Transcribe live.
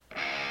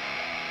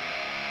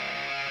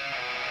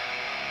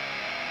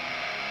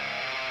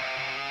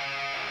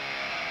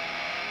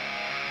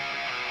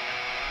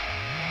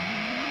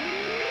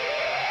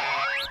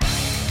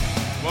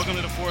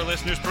welcome to the Four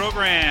Listeners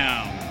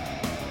Program.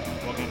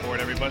 Welcome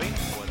aboard, everybody,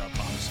 aboard our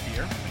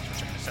Palmosphere. Thanks for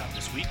checking us out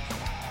this week.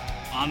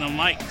 On the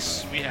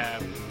mics, we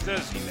have the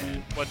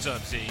Z-Man. What's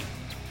up, Z?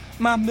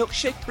 My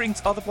milkshake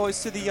brings all the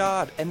boys to the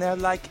yard, and they're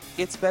like,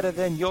 it's better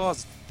than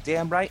yours.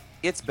 Damn right,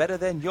 it's better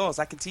than yours.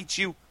 I can teach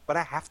you, but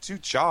I have to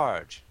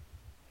charge.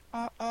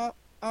 I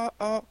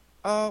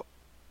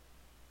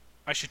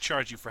should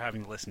charge you for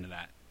having to listen to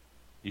that.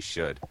 You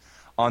should.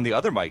 On the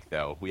other mic,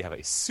 though, we have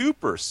a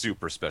super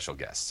special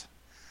guest.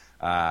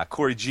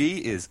 Corey G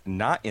is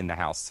not in the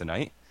house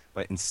tonight,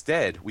 but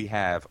instead we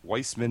have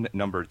Weissman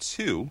number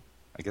 2.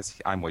 I guess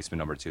I'm Weissman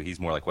number 2.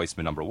 He's more like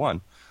Weissman number 1.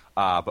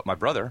 But my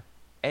brother,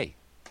 A.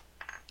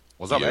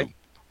 What's up, A?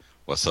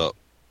 What's up?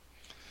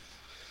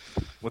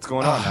 What's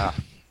going on now?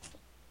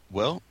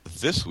 Well,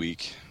 this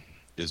week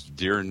is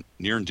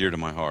near and dear to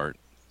my heart.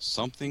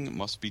 Something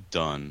must be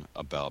done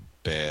about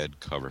bad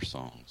cover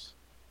songs.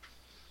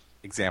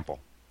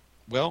 Example.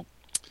 Well,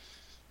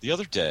 the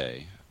other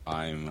day,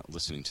 I'm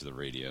listening to the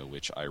radio,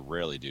 which I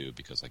rarely do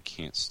because I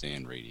can't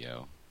stand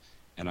radio,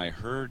 and I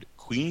heard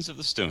Queens of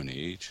the Stone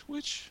Age,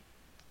 which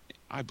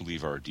I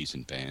believe are a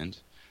decent band,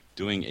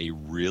 doing a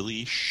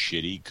really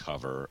shitty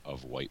cover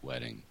of White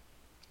Wedding,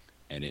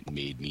 and it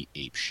made me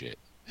ape shit.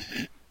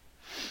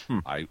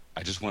 I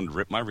just wanted to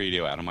rip my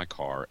radio out of my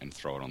car and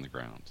throw it on the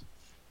ground.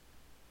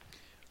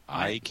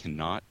 I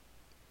cannot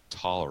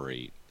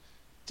tolerate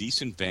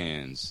decent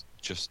bands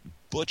just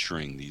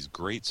butchering these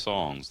great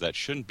songs that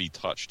shouldn't be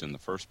touched in the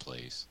first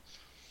place.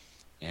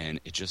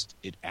 And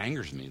it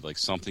angers me. Like,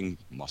 something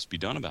must be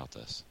done about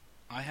this.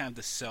 I had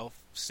the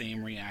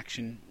same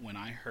reaction when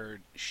I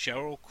heard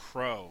Sheryl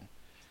Crow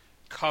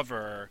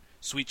cover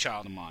Sweet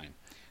Child of Mine.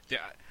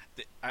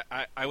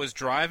 I was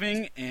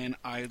driving, and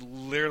I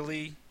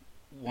literally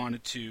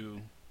wanted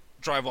to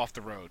drive off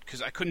the road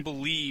because I couldn't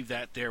believe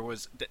that there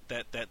was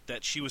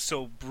that she was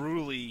so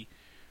brutally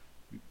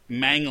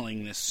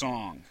mangling this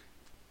song.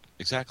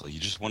 Exactly. You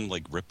just want to,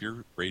 like, rip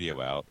your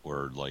radio out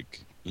or,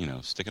 like, you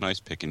know, stick an ice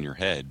pick in your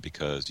head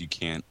because you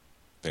can't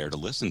bear to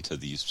listen to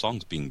these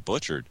songs being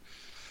butchered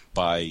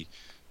by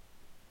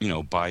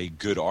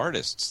good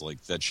artists,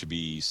 like, that should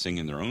be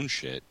singing their own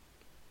shit,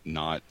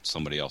 not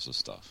somebody else's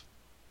stuff.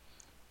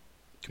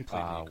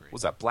 Completely agree.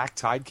 Was that Black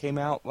Tide came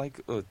out,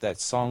 like, that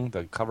song,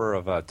 the cover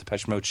of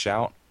Depeche Mode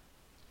Shout?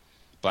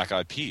 Black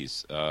Eyed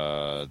Peas,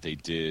 they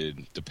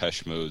did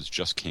Depeche Mode's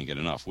Just Can't Get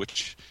Enough,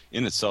 which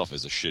in itself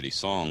is a shitty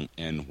song,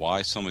 and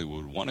why somebody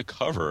would want to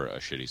cover a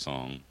shitty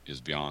song is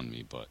beyond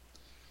me, but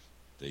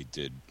they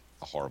did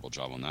a horrible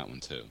job on that one,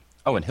 too.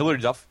 Oh, and Hilary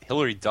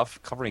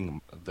Duff covering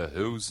The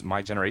Who's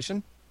My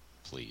Generation?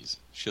 Please.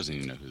 She doesn't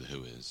even know who The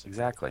Who is.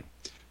 Exactly.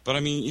 But,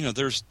 I mean, you know,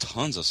 there's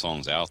tons of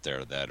songs out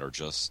there that are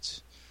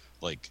just,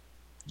 like,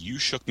 You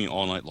Shook Me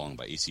All Night Long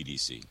by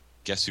AC/DC.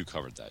 Guess who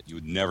covered that? You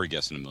would never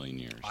guess in a million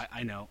years.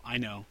 I know.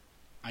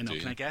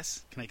 Can I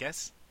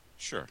guess?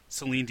 Sure.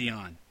 Celine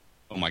Dion.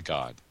 Oh, my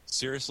God.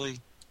 Seriously?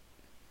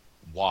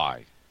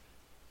 Why?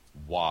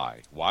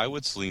 Why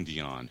would Celine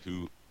Dion,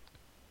 who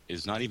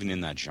is not even in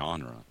that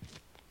genre,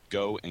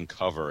 go and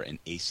cover an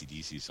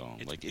AC/DC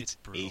song? It's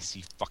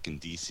AC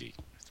fucking DC.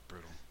 It's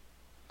brutal.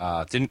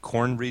 Didn't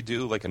Korn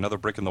redo, like, Another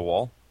Brick in the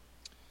Wall?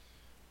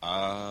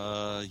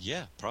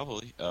 Yeah,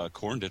 probably.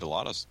 Korn did a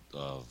lot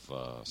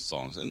of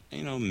songs, and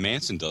you know,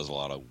 Manson does a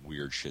lot of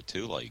weird shit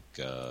too, like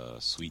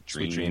Sweet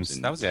Dreams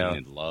and that was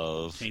Tainted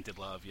Love. Tainted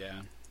Love,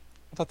 yeah.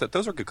 I thought that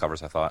those were good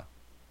covers. I thought.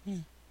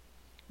 Well,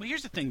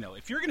 here's the thing, though.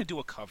 If you're going to do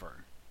a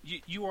cover,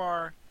 you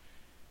are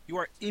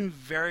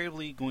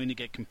invariably going to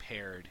get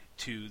compared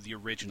to the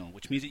original,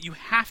 which means that you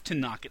have to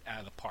knock it out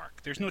of the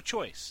park. There's no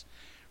choice,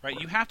 right?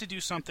 You have to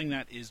do something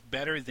that is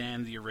better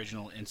than the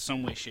original in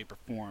some way, shape, or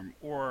form,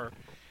 or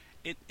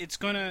it's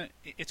gonna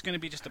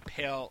be just a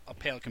pale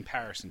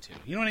comparison to.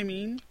 You know what I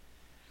mean?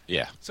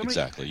 Yeah,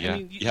 exactly. Yeah, I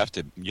mean, you have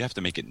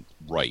to make it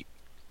right.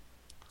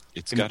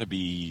 It's got to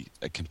be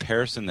a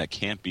comparison that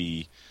can't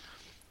be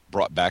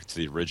brought back to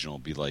the original.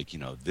 Be like, you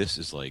know, this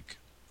is like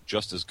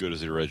just as good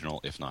as the original,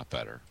 if not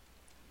better.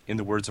 In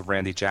the words of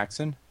Randy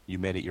Jackson, you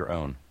made it your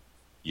own.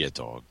 Yeah,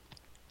 dog.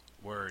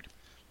 Word.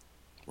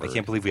 I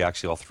can't believe we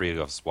actually all three of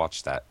us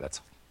watched that.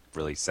 That's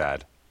really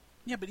sad.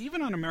 Yeah, but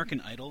even on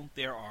American Idol,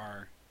 there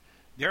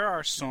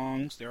are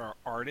songs, there are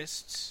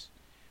artists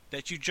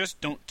that you just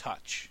don't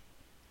touch.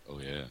 Oh,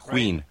 yeah.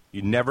 Queen. Right?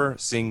 You never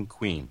sing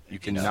Queen. You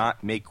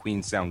cannot make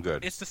Queen sound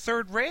good. It's the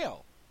third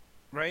rail,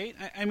 right?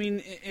 I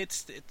mean,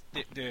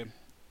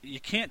 you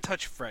can't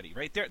touch Freddie,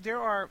 right?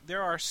 There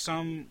are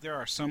some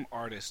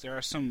artists, there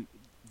are some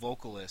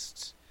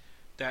vocalists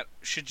that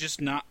should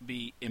just not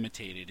be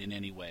imitated in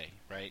any way,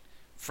 right?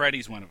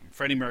 Freddie's one of them.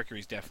 Freddie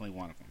Mercury's definitely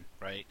one of them,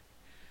 right?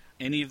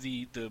 Any of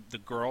the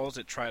girls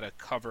that try to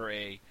cover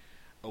a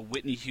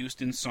Whitney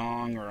Houston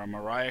song or a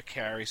Mariah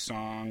Carey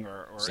song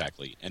or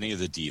exactly any of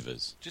the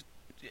divas, just,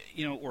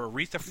 you know, or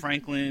Aretha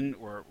Franklin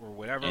or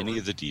whatever. Any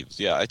of the divas.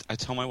 Yeah, I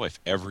tell my wife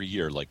every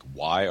year, like,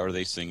 why are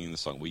they singing the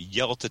song? We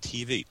yell at the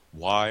TV.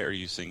 Why are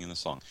you singing the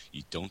song?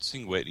 You don't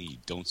sing Whitney. You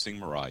don't sing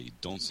Mariah. You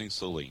don't sing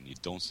Celine. You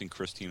don't sing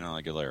Christina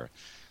Aguilera.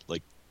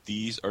 Like,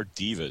 these are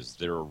divas.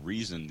 There are a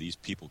reason these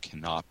people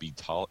cannot be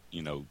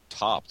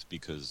topped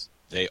because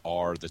they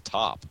are the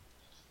top.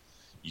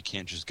 You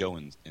can't just go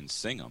and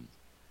sing them.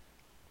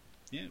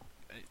 Yeah,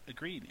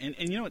 agreed. And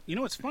you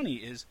know what's funny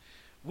is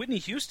Whitney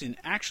Houston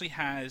actually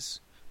has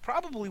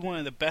probably one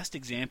of the best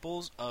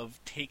examples of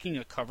taking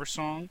a cover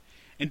song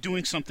and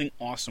doing something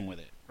awesome with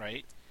it.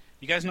 Right?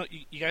 You guys know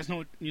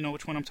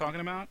which one I'm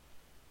talking about?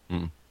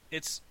 Mm.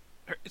 It's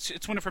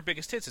one of her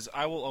biggest hits. Is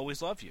 "I Will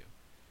Always Love You."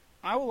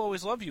 "I Will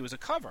Always Love You" is a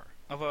cover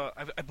of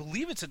I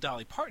believe it's a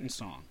Dolly Parton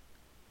song.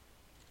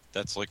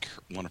 That's like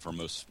one of her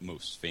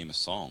most famous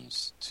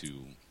songs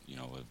to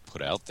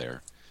put out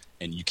there,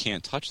 and you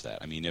can't touch that.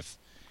 I mean, if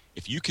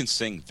you can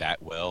sing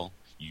that well,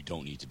 you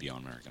don't need to be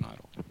on American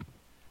Idol.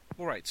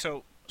 Well, right.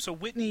 So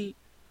Whitney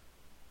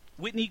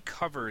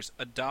covers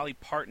a Dolly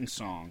Parton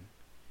song,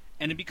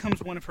 and it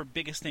becomes one of her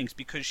biggest things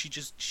because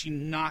she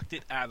knocked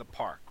it out of the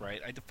park.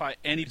 Right. I defy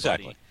anybody.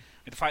 Exactly.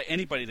 I defy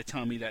anybody to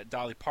tell me that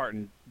Dolly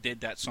Parton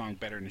did that song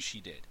better than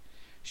she did.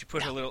 She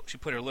put her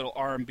little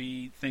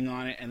R&B thing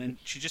on it, and then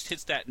she just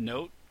hits that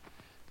note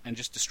and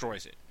just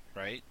destroys it.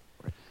 Right.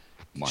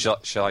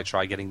 Shall I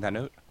try getting that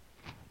note?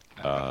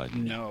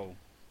 No.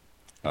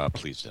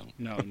 Please don't.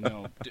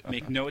 No.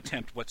 Make no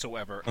attempt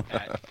whatsoever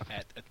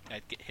at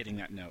hitting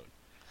that note.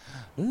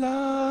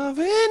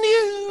 Loving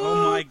you.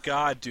 Oh my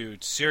God,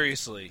 dude!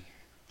 Seriously.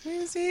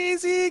 It's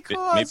easy.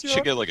 Maybe you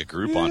should get like a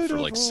Groupon for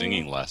like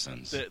singing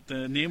lessons.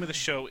 The name of the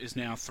show is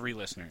now 3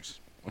 listeners.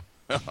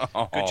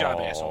 Good job,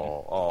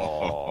 asshole.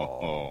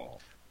 All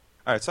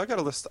right, so I got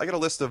a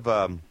list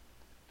of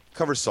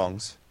cover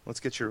songs.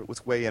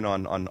 Let's weigh in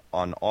on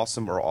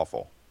awesome or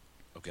awful.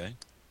 Okay.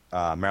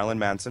 Marilyn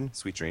Manson,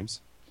 Sweet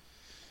Dreams.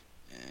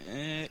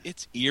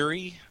 It's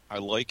eerie. I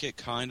like it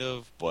kind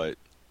of, but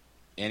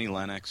Annie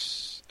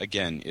Lennox,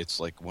 again, it's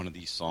like one of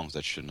these songs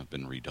that shouldn't have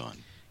been redone.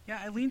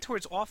 Yeah, I lean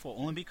towards awful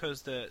only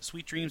because the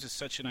Sweet Dreams is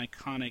such an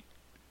iconic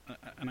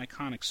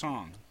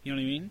song. You know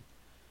what I mean?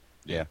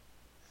 Yeah.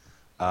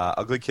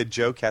 Ugly Kid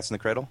Joe, Cats in the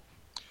Cradle.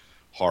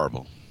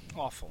 Horrible.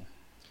 Awful.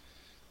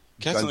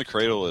 Cats in the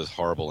Cradle is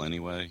horrible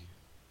anyway.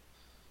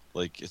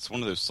 Like, it's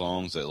one of those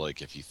songs that,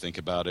 like, if you think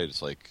about it,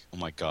 it's like, oh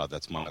my God,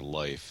 that's my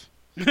life.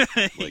 Yeah,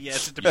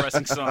 it's a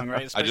depressing song,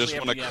 right? I Especially just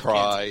after want you to have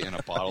cry kids. in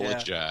a bottle Yeah.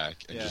 of Jack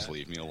and Yeah. just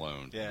leave me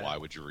alone. Yeah. Why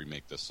would you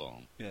remake this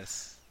song?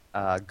 Yes.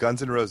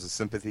 Guns N' Roses,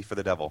 Sympathy for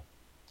the Devil.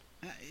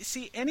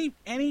 See,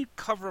 any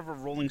cover of a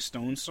Rolling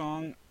Stones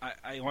song,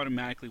 I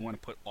automatically want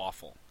to put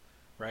awful,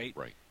 right?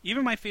 Right.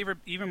 Even one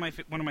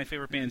of my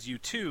favorite bands,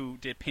 U2,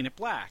 did Paint It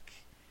Black,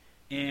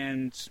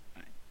 and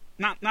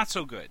not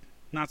so good.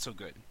 Not so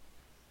good.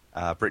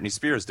 Britney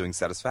Spears doing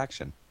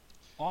Satisfaction.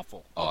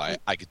 Awful. Oh,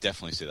 I could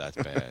definitely say that's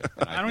bad.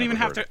 And I don't even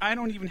have to. I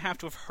don't even have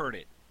to have heard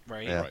it,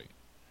 right? Yeah. Right.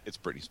 It's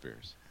Britney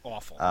Spears.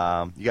 Awful.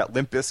 You got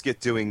Limp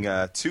Bizkit doing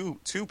two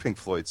Pink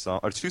Floyd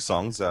two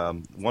songs.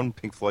 One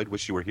Pink Floyd,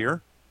 Wish You Were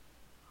Here.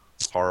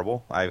 It's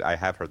horrible. I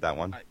have heard that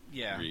one.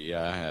 Yeah.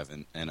 Yeah, I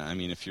haven't. And I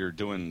mean, if you're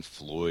doing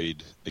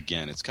Floyd,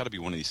 again, it's got to be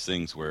one of these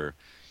things where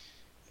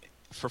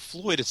for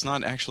Floyd, it's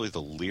not actually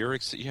the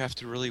lyrics that you have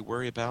to really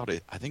worry about.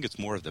 I think it's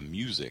more of the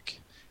music,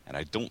 and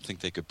I don't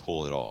think they could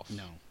pull it off.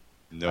 No.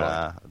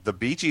 No. The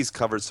Bee Gees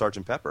covered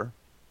Sgt. Pepper.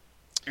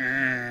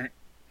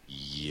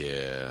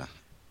 Yeah.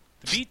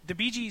 The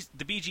Bee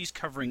Gees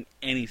covering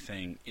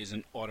anything is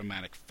an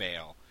automatic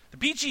fail. The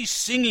Bee Gees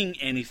singing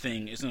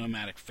anything is an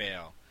automatic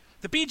fail.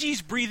 The Bee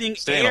Gees breathing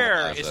Staying air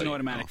alive, is an though,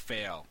 automatic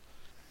fail.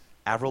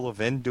 Avril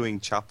Lavigne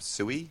doing Chop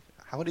Suey.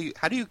 How do you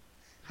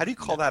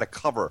call that a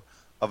cover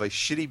of a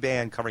shitty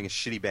band covering a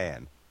shitty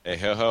band? Hey,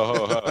 ho, ho,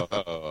 ho, ho, ho,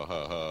 ho,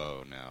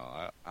 ho.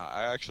 Now,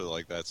 I actually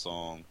like that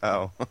song.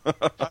 Oh.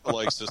 I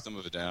like System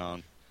of a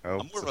Down. Oh.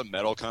 I'm more of a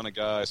metal kind of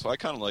guy, so I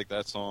kind of like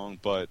that song.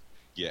 But,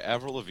 yeah,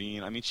 Avril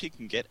Lavigne, I mean, she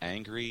can get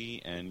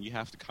angry, and you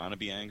have to kind of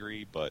be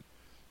angry, but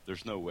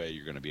there's no way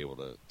you're going to be able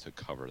to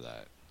cover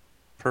that.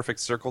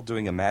 Perfect Circle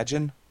doing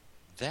Imagine.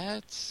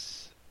 That,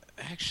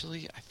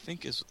 actually, I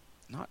think is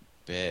not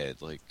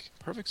bad. Like,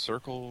 Perfect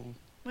Circle...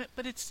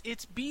 But it's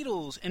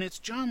Beatles and it's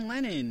John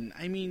Lennon.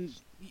 I mean,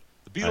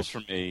 The Beatles for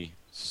me,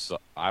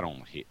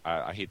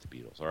 I hate the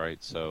Beatles, all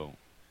right? So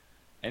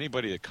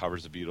anybody that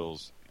covers the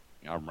Beatles,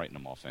 I'm writing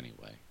them off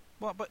anyway.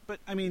 well, but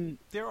I mean,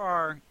 there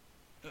are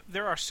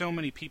so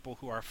many people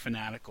who are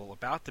fanatical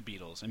about the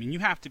Beatles. I mean, you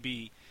have to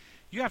be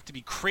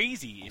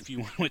crazy if you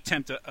want to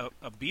attempt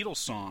a Beatles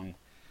song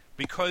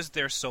because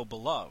they're so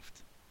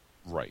beloved.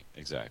 Right,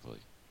 exactly.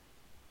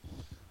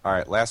 All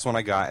right, last one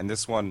I got, and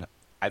this one,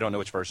 I don't know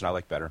which version I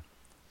like better.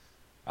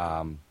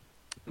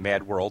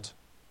 Mad World,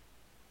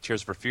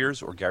 Tears for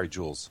Fears, or Gary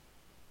Jules?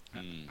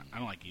 I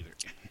don't like either.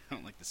 I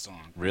don't like the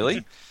song.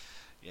 Really?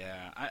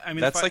 Yeah, I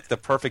mean That's like the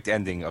perfect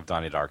ending of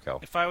Donnie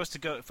Darko. if I was to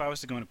go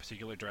in a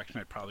particular direction,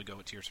 I'd probably go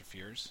with Tears for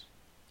Fears.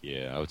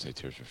 Yeah, I would say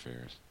Tears for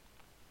Fears.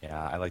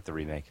 Yeah, I like the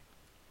remake.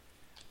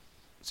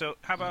 So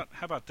how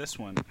about this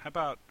one? How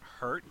about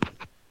Hurt?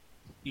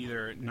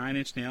 Either 9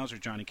 Inch Nails or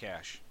Johnny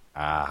Cash.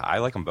 I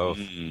like them both.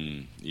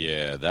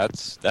 Yeah,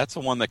 that's the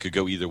one that could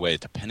go either way,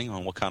 depending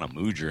on what kind of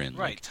mood you're in.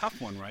 Right, Like, tough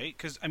one, right?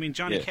 Because I mean,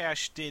 Johnny Yeah.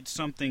 Cash did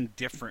something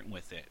different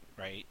with it,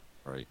 right?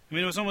 right. I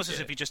mean, it was almost as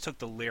Yeah. if he just took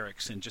the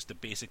lyrics and just the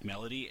basic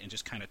melody and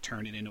just kind of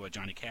turned it into a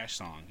Johnny Cash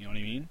song. You know what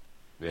I mean?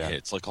 Yeah,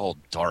 it's like all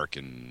dark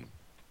and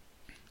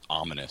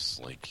ominous.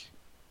 Like,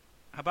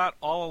 How about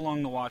All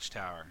Along the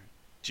Watchtower?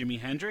 Jimi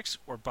Hendrix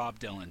or Bob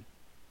Dylan?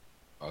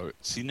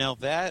 see now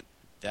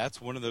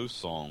that's one of those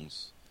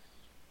songs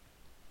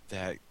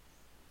that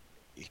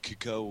it could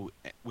go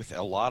with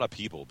a lot of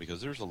people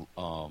because there's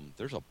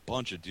a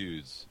bunch of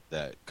dudes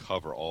that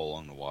cover All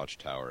Along the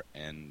Watchtower,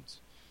 and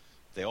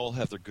they all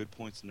have their good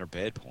points and their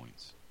bad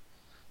points.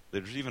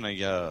 There's even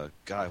a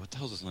guy, what the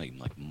hell's his name?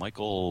 Like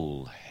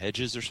Michael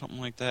Hedges or something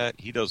like that.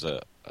 He does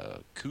a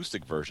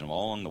acoustic version of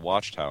All Along the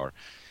Watchtower,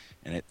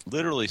 and it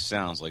literally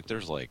sounds like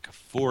there's like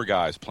 4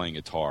 guys playing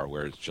guitar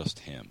where it's just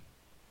him.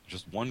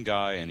 Just one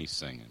guy and he's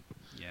singing.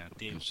 Yeah,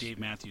 Dave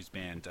Matthews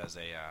Band does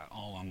a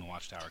All Along the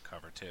Watchtower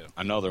cover too.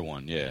 Another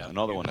one, yeah.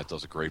 Another one that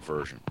does a great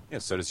version. Yeah,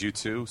 so does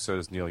U2, so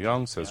does Neil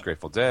Young, so does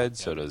Grateful Dead,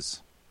 so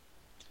does...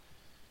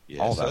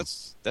 Yeah, All so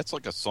that. that's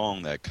like a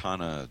song that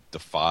kind of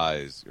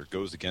defies or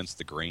goes against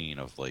the grain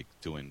of like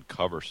doing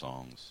cover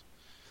songs.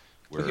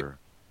 Where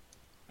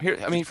Here,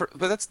 I mean,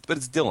 but it's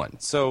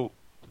Dylan. So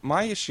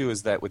my issue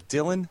is that with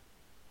Dylan,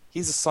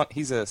 he's a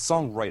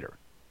songwriter.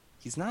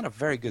 He's not a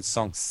very good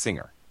song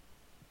singer.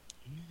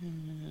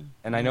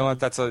 And I know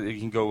that you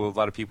can go. A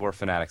lot of people are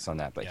fanatics on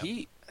that, but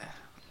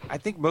I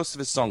think most of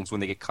his songs,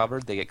 when they get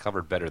covered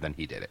better than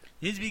he did it.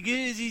 It's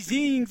because he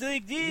sings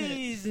like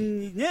this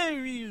and he's not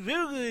really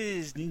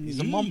focused. he's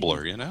a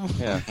mumbler, you know.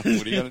 Yeah.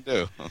 What are you gonna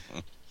do?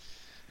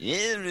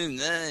 Every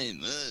night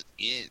must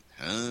get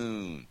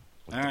home.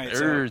 All right,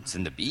 Birds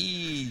and the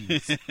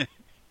bees.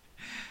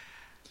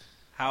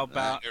 how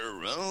about Like a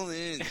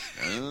rolling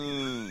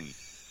stone.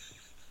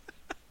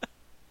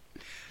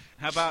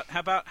 how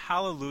about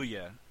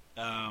Hallelujah?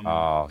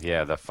 Oh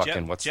yeah, the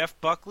fucking Jeff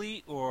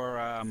Buckley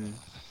or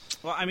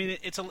well, I mean,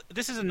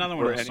 this is another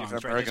one Or of those any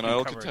songs, right? American that's been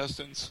Idol covered.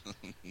 contestants.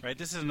 Right,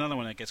 this is another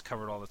one that gets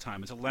covered all the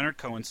time. It's a Leonard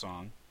Cohen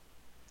song.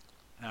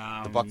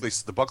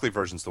 The Buckley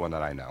version's the one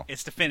that I know.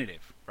 It's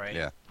definitive, right?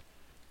 Yeah.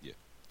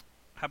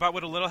 How about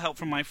with a little help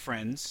from my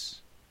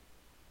friends,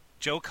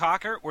 Joe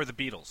Cocker or the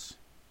Beatles?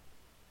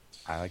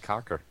 I like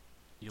Cocker.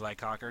 You like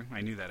Cocker? I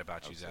knew that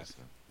about you, Zach.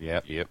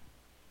 Yep.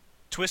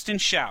 Twist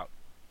and Shout,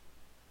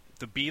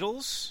 the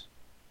Beatles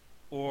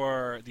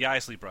or the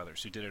Isley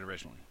Brothers, who did it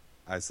originally?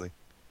 Isley.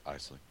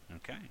 Isley.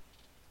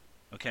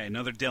 Okay,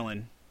 another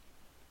Dylan.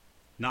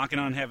 Knocking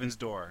on Heaven's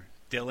Door,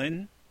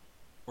 Dylan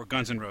or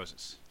Guns N'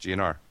 Roses?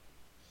 GNR.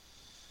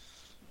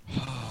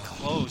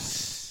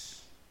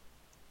 Close.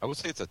 I would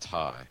say it's a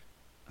tie.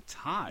 A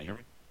tie.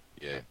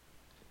 Yeah.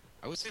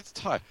 I would say it's a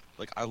tie.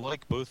 Like, I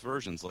like both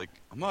versions. Like,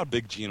 I'm not a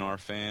big GNR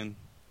fan,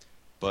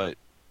 but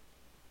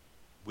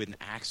when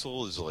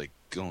Axl is, like,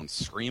 going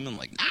screaming,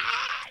 like, no,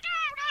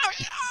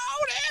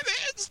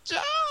 Evans,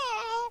 Joe!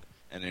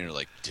 And then you're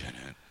like, dun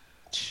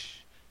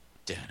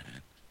dun.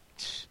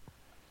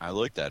 I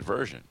like that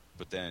version.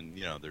 But then,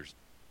 you know, there's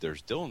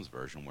Dylan's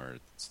version where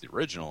it's the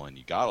original and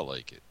you gotta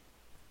like it.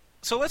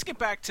 So let's get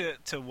back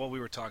to what we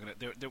were talking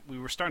about. We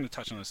were starting to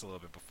touch on this a little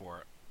bit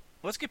before.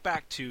 Let's get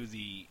back to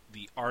the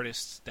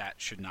artists that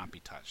should not be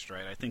touched,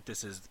 right? I think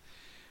this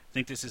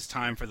is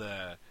time for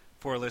the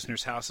For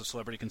Listeners House of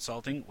Celebrity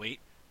Consulting. Wait,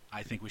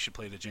 I think we should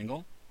play the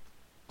jingle.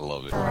 I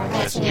love it.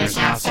 Listeners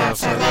House of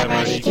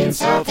Celebrity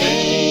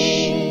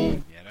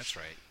Consulting. Yeah, that's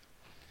right.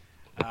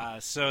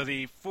 So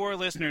the For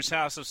Listeners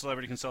House of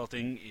Celebrity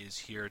Consulting is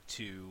here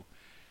to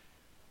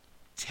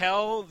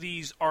tell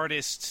these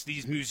artists,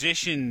 these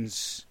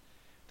musicians,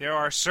 there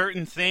are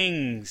certain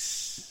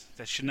things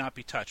that should not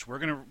be touched. We're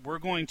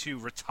going to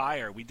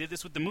retire. We did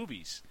this with the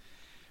movies.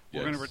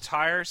 We're going to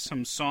retire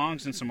some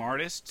songs and some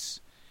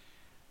artists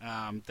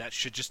that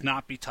should just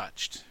not be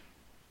touched.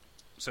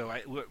 So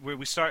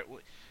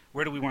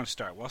where do we want to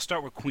start? Well, I'll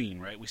start with Queen,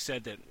 right? We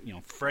said that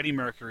Freddie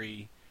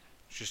Mercury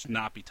should just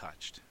not be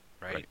touched,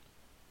 right?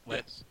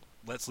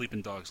 Let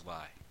Sleeping Dogs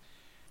Lie.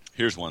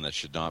 Here's one that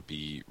should not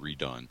be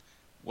redone.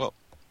 Well,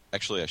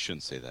 actually, I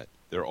shouldn't say that.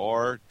 There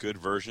are good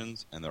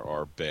versions and there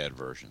are bad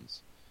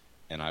versions.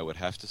 And I would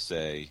have to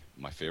say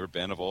my favorite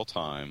band of all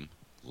time,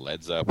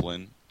 Led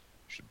Zeppelin,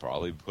 should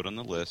probably be put on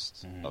the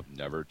list of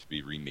never to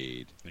be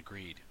remade.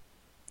 Agreed.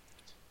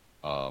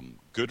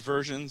 Good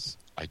versions,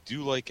 I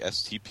do like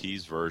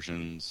STP's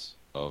versions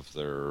of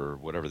their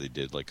whatever they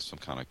did, like some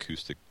kind of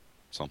acoustic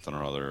something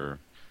or other.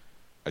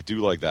 I do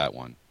like that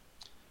one.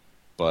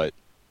 But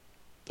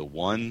the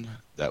one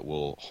that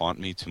will haunt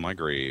me to my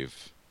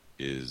grave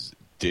is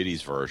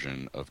Diddy's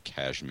version of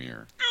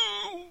Kashmir.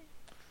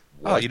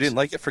 Oh, you didn't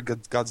like it for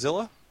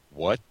Godzilla?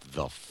 What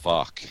the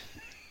fuck?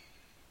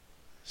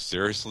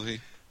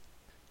 Seriously?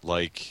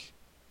 Like,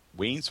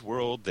 Wayne's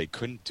World, they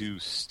couldn't do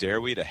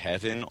Stairway to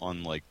Heaven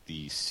on like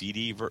the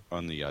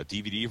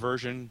DVD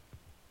version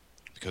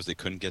because they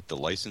couldn't get the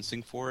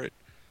licensing for it.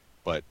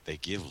 But they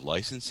give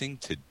licensing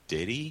to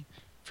Diddy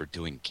for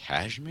doing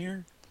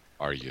Kashmir?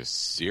 Are you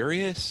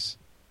serious?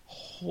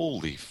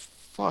 Holy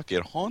fuck!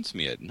 It haunts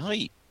me at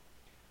night.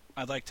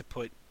 I'd like to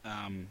put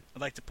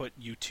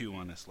U2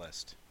 on this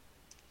list.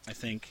 I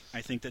think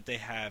that they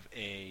have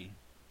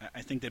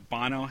I think that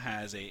Bono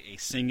has a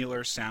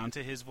singular sound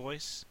to his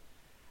voice.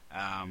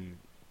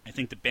 I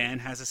think the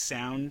band has a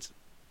sound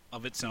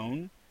of its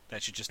own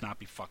that should just not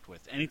be fucked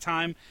with.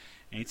 Anytime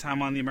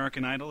on the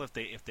American Idol, if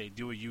they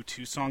do a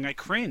U2 song, I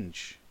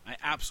cringe. I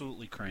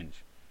absolutely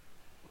cringe.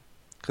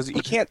 Because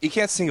you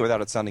can't sing it without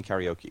it sounding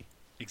karaoke.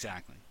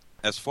 Exactly.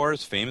 As far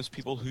as famous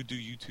people who do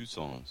U2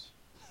 songs,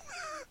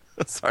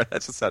 Sorry,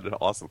 that just sounded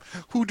awesome.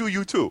 Who do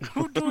you two?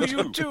 Who do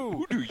U2?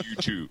 who do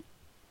U2?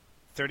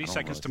 30 I don't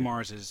Seconds know. to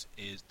Mars is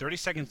 30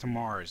 Seconds to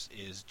Mars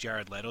is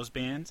Jared Leto's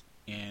band,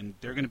 and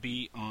they're going to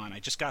be on. I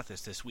just got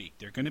this week.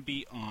 They're going to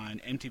be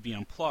on MTV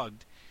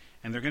Unplugged,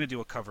 and they're going to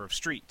do a cover of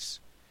Streets,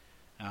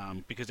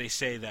 because they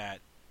say that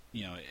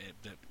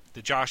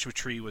the Joshua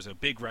Tree was a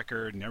big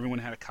record, and everyone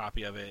had a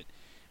copy of it.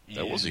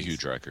 That was a and-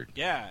 huge record.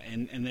 Yeah,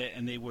 and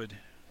they would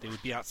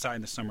be outside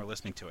in the summer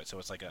listening to it, so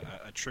it's like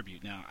a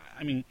tribute. Now,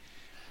 I mean,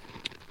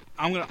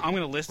 I'm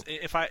gonna list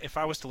if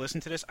I was to listen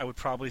to this, I would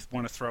probably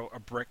want to throw a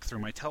brick through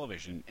my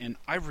television, and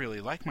I really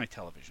like my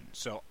television,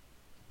 so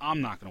I'm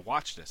not gonna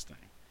watch this thing.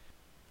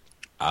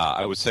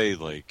 I would say,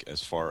 like,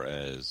 as far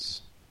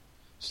as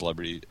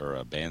celebrity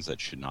or bands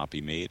that should not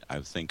be made, I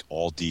would think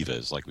all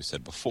divas, like we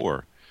said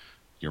before,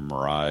 your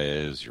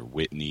Mariahs, your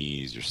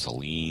Whitneys, your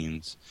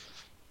Celines.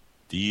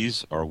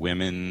 These are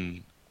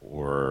women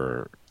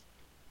or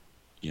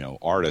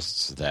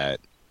artists that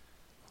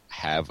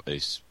have a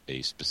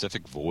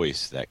specific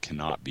voice that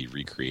cannot be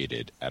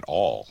recreated at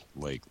all.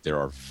 Like, there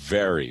are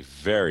very,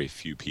 very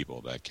few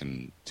people that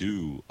can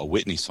do a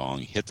Whitney song,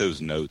 hit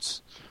those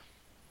notes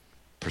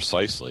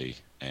precisely,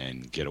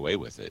 and get away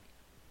with it.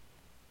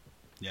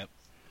 Yep.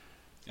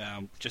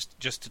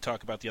 Just to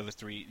talk about the other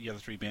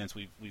three bands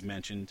we've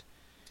mentioned,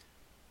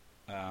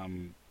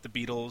 the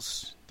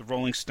Beatles, the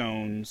Rolling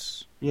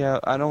Stones. Yeah,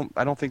 I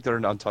don't think they're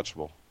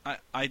untouchable.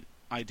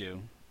 I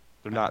do.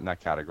 They're not in that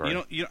category.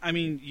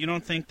 You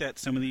don't think that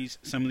some of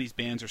these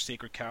bands are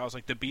sacred cows?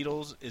 Like the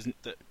Beatles isn't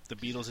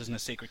a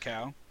sacred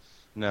cow?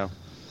 No.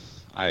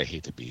 I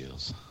hate the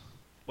Beatles.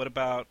 What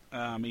about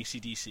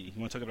AC/DC? You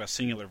want to talk about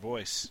singular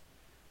voice?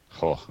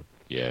 Oh,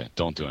 yeah,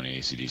 don't do any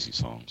AC/DC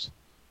songs.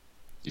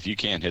 If you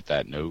can't hit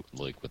that note,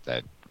 like, with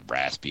that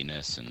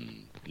raspiness,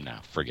 and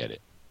forget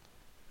it.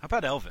 How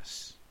about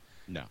Elvis?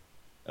 No.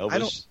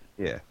 Elvis,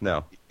 Yeah,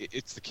 no.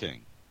 it's the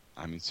king.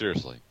 I mean,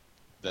 seriously.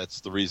 That's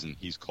the reason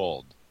he's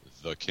called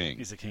the king.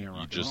 He's the king of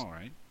rock and roll,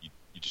 right? You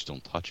just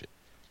don't touch it.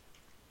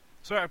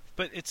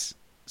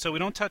 So we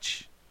don't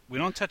touch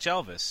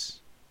Elvis,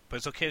 but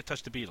it's okay to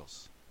touch the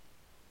Beatles.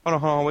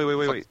 Hold on, wait.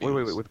 Fuck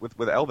Beatles.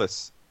 With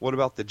Elvis, what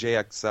about the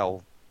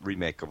JXL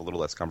remake of A Little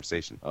Less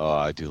Conversation? Oh,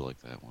 I do like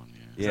that one,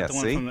 yeah.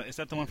 Is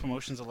that the one from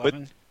Ocean's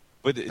 11?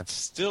 But it's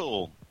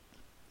still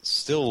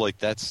like,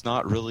 that's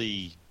not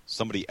really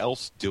somebody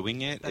else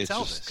doing it. That's it's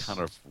just Elvis. kind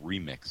of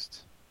remixed.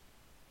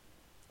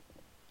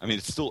 I mean,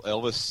 it's still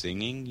Elvis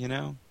singing,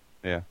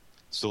 Yeah.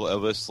 Still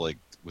Elvis, like,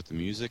 with the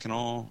music and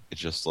all.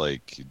 It's just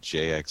like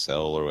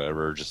JXL or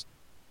whatever. Just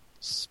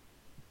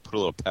put a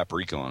little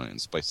paprika on it and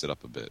spice it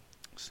up a bit.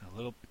 So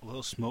a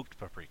little smoked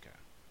paprika.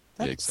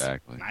 Yeah,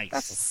 exactly. Nice.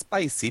 That's a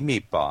spicy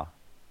meatball.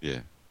 Yeah.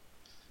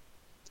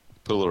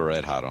 Put a little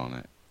Red Hot on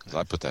it, because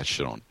I put that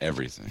shit on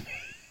everything.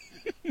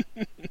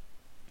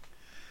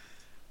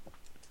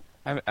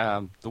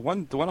 The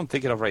one I'm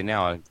thinking of right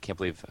now, I can't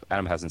believe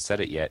Adam hasn't said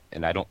it yet,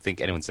 and I don't think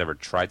anyone's ever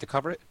tried to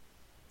cover it.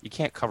 You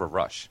can't cover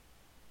Rush.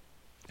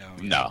 Oh,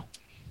 No,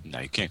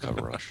 you can't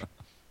cover Rush.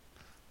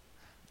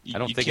 I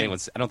don't think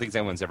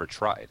anyone's ever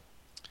tried.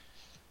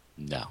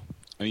 No,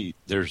 I mean,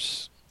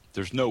 there's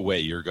no way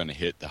you're going to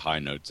hit the high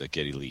notes that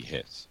Geddy Lee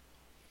hits,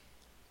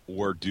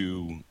 or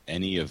do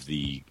any of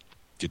the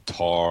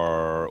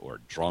guitar or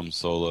drum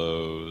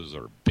solos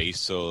or bass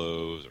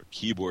solos or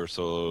keyboard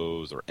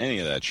solos or any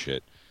of that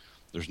shit.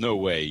 There's no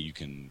way you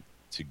can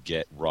to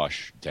get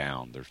Rush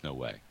down. There's no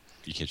way.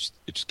 It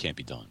just can't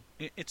be done.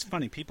 It's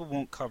funny. People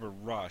won't cover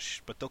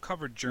Rush, but they'll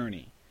cover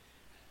Journey,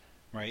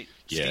 right?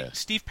 Yeah.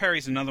 Steve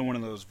Perry's another one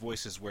of those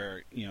voices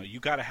where you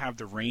got to have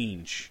the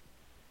range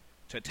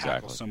to tackle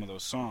Exactly. some of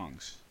those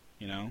songs.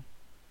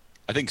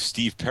 I think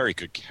Steve Perry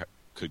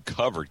could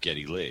cover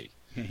Geddy Lee.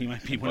 He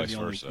might be one of Vice the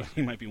only. versa.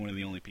 He might be one of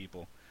the only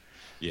people.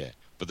 Yeah,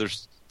 but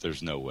there's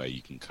no way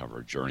you can cover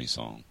a Journey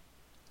song.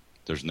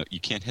 You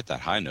can't hit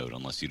that high note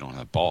unless you don't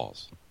have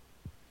balls.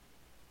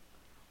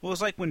 Well,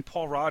 it's like when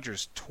Paul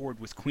Rodgers toured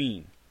with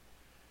Queen.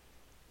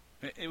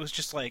 It was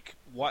just like,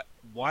 what?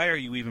 Why are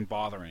you even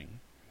bothering?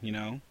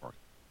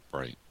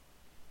 Right.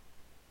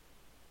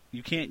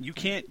 You can't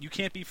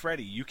be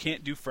Freddie. You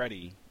can't do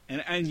Freddie.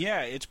 And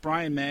yeah, it's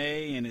Brian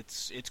May and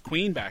it's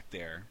Queen back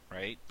there,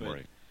 right? But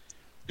Right.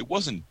 It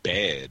wasn't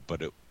bad,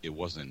 but it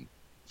wasn't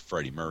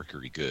Freddie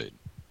Mercury good.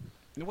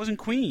 it wasn't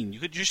Queen. You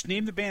could just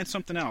name the band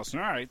something else.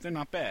 And all right, they're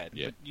not bad.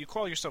 Yeah. But you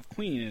call yourself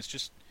Queen, and it's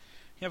just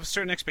you have a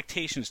certain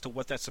expectation as to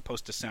what that's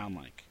supposed to sound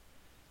like.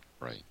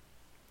 Right.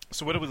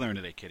 So what did we learn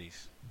today,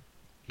 kiddies?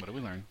 What did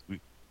we learn?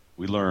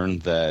 we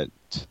learned that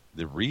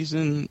the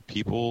reason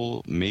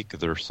people make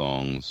their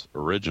songs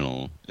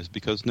original is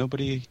because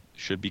nobody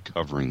should be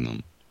covering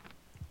them.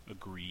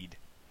 Agreed.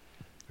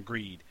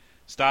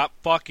 Stop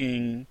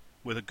fucking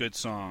with a good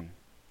song.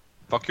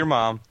 Fuck your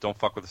mom. Don't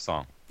fuck with the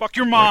song. Fuck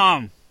your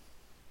mom.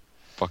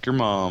 Fuck your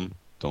mom.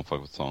 Don't fuck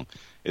with the song.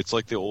 It's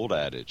like the old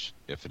adage: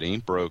 if it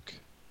ain't broke,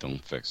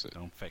 don't fix it.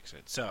 Don't fix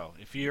it. So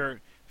if you're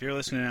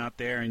listening out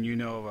there and you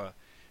know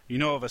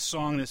of a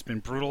song that's been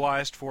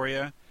brutalized for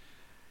you,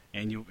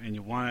 and you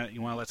want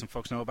to let some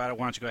folks know about it,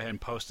 why don't you go ahead and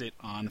post it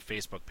on the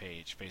Facebook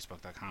page,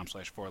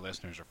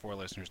 facebook.com/4listeners or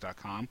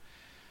 4listeners.com.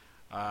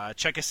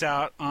 Check us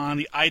out on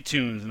the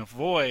iTunes and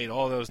avoid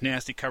all those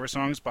nasty cover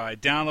songs by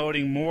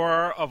downloading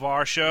more of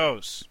our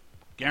shows.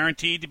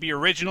 Guaranteed to be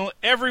original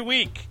every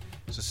week.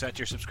 So set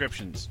your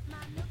subscriptions.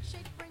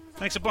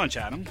 Thanks a bunch,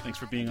 Adam. Thanks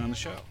for being on the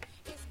show.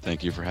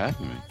 Thank you for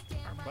having me.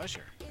 Our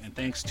pleasure. And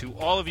thanks to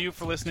all of you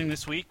for listening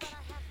this week.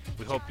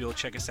 We hope you'll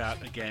check us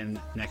out again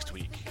next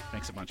week.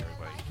 Thanks a bunch,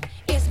 everybody.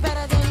 It's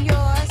better than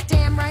yours,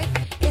 damn right.